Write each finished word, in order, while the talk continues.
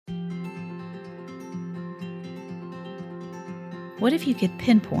What if you could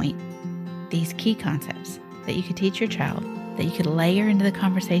pinpoint these key concepts that you could teach your child, that you could layer into the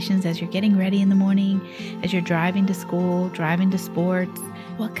conversations as you're getting ready in the morning, as you're driving to school, driving to sports?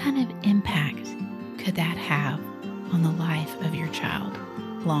 What kind of impact could that have on the life of your child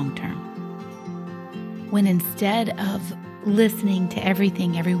long term? When instead of listening to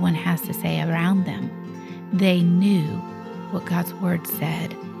everything everyone has to say around them, they knew what God's Word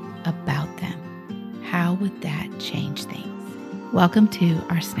said about them, how would that change things? Welcome to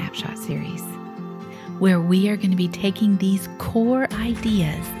our Snapshot series, where we are going to be taking these core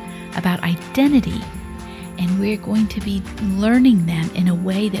ideas about identity, and we're going to be learning them in a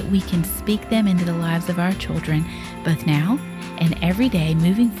way that we can speak them into the lives of our children, both now and every day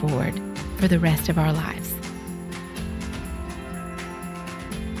moving forward for the rest of our lives.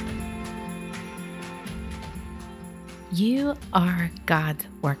 You are God's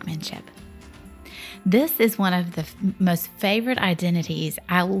workmanship. This is one of the most favorite identities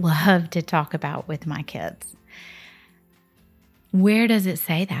I love to talk about with my kids. Where does it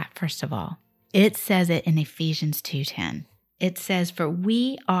say that, first of all? It says it in Ephesians 2:10. It says, "For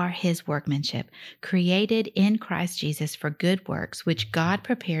we are His workmanship, created in Christ Jesus for good works, which God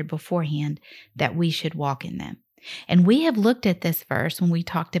prepared beforehand that we should walk in them." And we have looked at this verse when we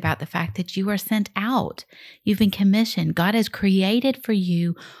talked about the fact that you are sent out. You've been commissioned. God has created for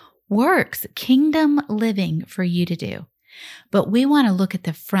you works, kingdom living for you to do. But we want to look at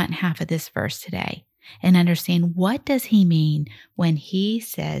the front half of this verse today and understand, what does He mean when He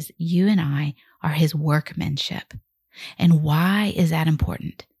says you and I are His workmanship? And why is that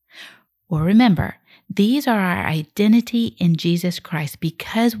important? Well, remember, these are our identity in Jesus Christ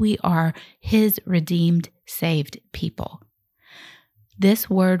because we are His redeemed, saved people. This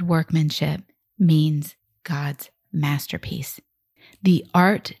word workmanship means God's masterpiece, the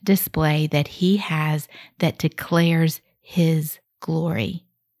art display that He has that declares His glory.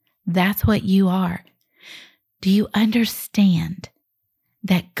 That's what you are. Do you understand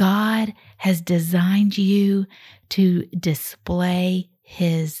that God has designed you to display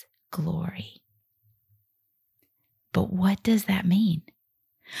His glory? But what does that mean?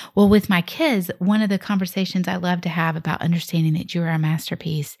 Well, with my kids, one of the conversations I love to have about understanding that you're a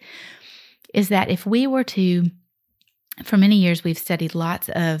masterpiece is that if we were to, for many years, we've studied lots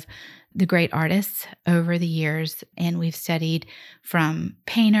of the great artists over the years, and we've studied from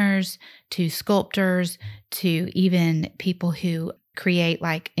painters to sculptors to even people who create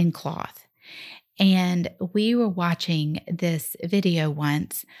like in cloth. And we were watching this video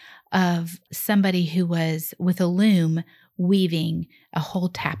once of somebody who was with a loom weaving a whole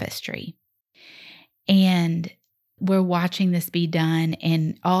tapestry. And we're watching this be done,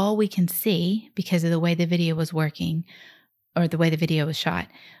 and all we can see, because of the way the video was working, or the way the video was shot,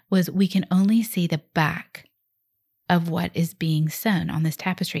 was we can only see the back of what is being sewn on this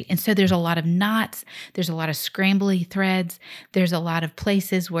tapestry. And so there's a lot of knots, there's a lot of scrambly threads, there's a lot of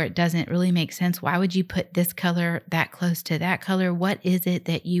places where it doesn't really make sense. Why would you put this color that close to that color? What is it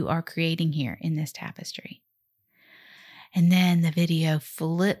that you are creating here in this tapestry? And then the video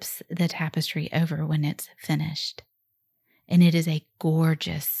flips the tapestry over when it's finished. And it is a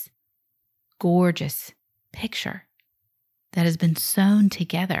gorgeous, gorgeous picture that has been sewn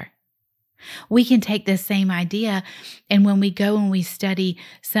together. We can take this same idea, and when we go and we study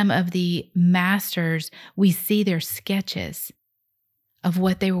some of the masters, we see their sketches of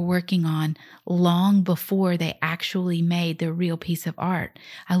what they were working on long before they actually made the real piece of art.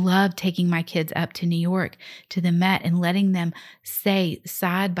 I love taking my kids up to New York to the Met and letting them say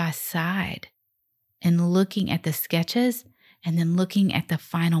side by side and looking at the sketches and then looking at the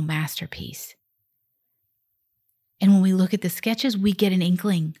final masterpiece. And when we look at the sketches, we get an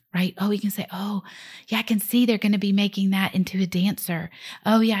inkling, right? Oh, we can say, oh, yeah, I can see they're going to be making that into a dancer.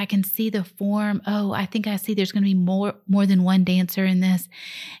 Oh, yeah, I can see the form. Oh, I think I see there's going to be more than one dancer in this.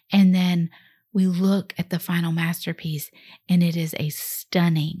 And then we look at the final masterpiece, and it is a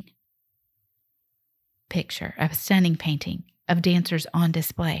stunning picture, a stunning painting of dancers on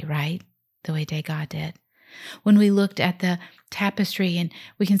display, right? The way Degas did. When we looked at the tapestry, and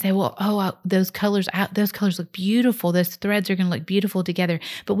we can say, well, those colors look beautiful. Those threads are going to look beautiful together.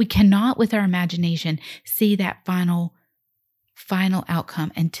 But we cannot, with our imagination, see that final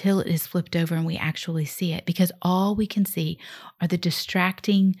outcome until it is flipped over and we actually see it, because all we can see are the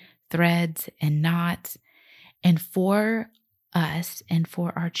distracting threads and knots. And for us and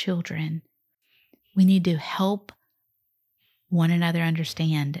for our children, we need to help one another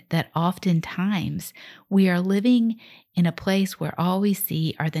understand that oftentimes we are living in a place where all we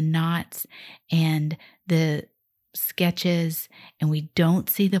see are the knots and the sketches, and we don't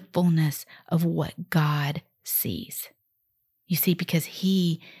see the fullness of what God sees. You see, because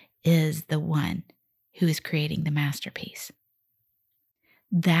He is the one who is creating the masterpiece.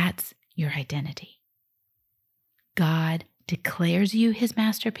 That's your identity. God declares you His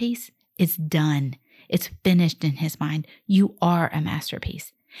masterpiece. It's done. It's finished in His mind. You are a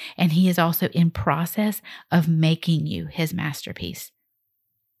masterpiece. And He is also in process of making you His masterpiece.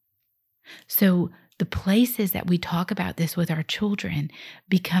 So the places that we talk about this with our children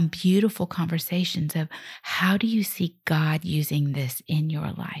become beautiful conversations of how do you see God using this in your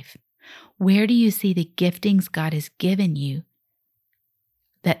life? Where do you see the giftings God has given you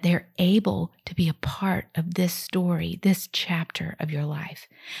that they're able to be a part of this story, this chapter of your life?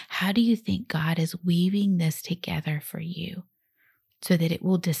 How do you think God is weaving this together for you so that it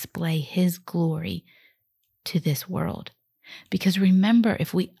will display His glory to this world? Because remember,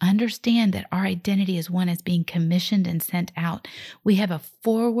 if we understand that our identity is one as being commissioned and sent out, we have a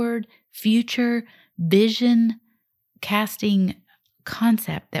forward, future, vision casting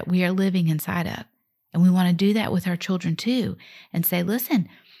concept that we are living inside of. And we want to do that with our children too and say, listen,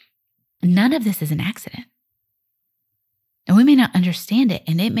 none of this is an accident. And we may not understand it,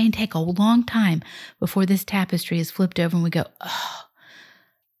 and it may take a long time before this tapestry is flipped over and we go, oh,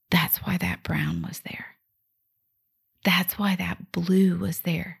 that's why that brown was there. That's why that blue was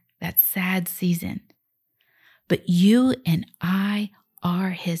there, that sad season. But you and I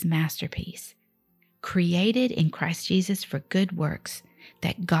are His masterpiece, created in Christ Jesus for good works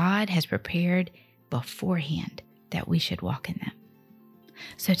that God has prepared beforehand that we should walk in them.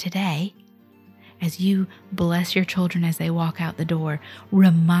 So today, as you bless your children as they walk out the door,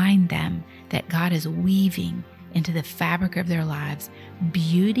 remind them that God is weaving into the fabric of their lives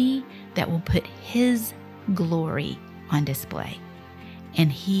beauty that will put His glory on display.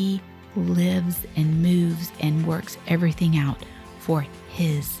 And He lives and moves and works everything out for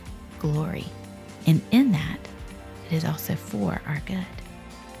His glory. And in that, it is also for our good.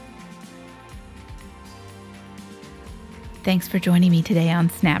 Thanks for joining me today on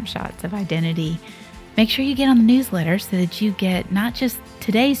Snapshots of Identity. Make sure you get on the newsletter so that you get not just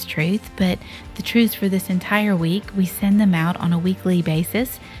today's truth, but the truths for this entire week. We send them out on a weekly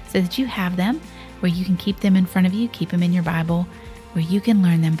basis so that you have them, where you can keep them in front of you, keep them in your Bible, where you can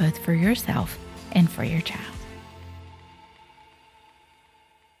learn them both for yourself and for your child.